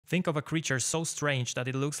Think of a creature so strange that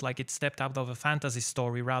it looks like it stepped out of a fantasy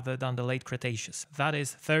story rather than the late Cretaceous. That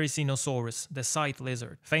is Therizinosaurus, the scythe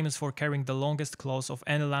lizard, famous for carrying the longest claws of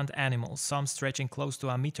any land animal, some stretching close to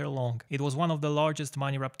a meter long. It was one of the largest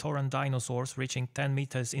maniraptoran dinosaurs, reaching 10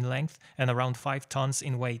 meters in length and around 5 tons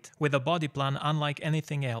in weight, with a body plan unlike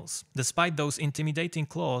anything else. Despite those intimidating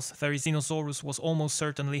claws, Therizinosaurus was almost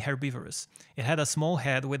certainly herbivorous. It had a small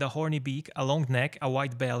head with a horny beak, a long neck, a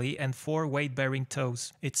wide belly, and 4 weight-bearing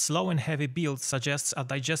toes. Its slow and heavy build suggests a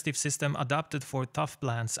digestive system adapted for tough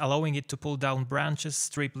plants, allowing it to pull down branches,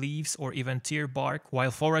 strip leaves, or even tear bark, while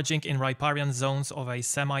foraging in riparian zones of a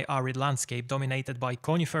semi-arid landscape dominated by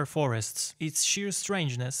conifer forests. Its sheer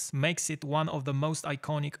strangeness makes it one of the most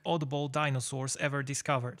iconic oddball dinosaurs ever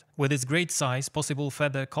discovered. With its great size, possible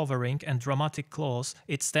feather covering, and dramatic claws,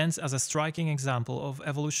 it stands as a striking example of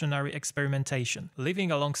evolutionary experimentation, living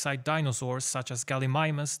alongside dinosaurs such as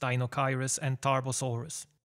Gallimimus, Deinocheirus, and Tarbosaurus.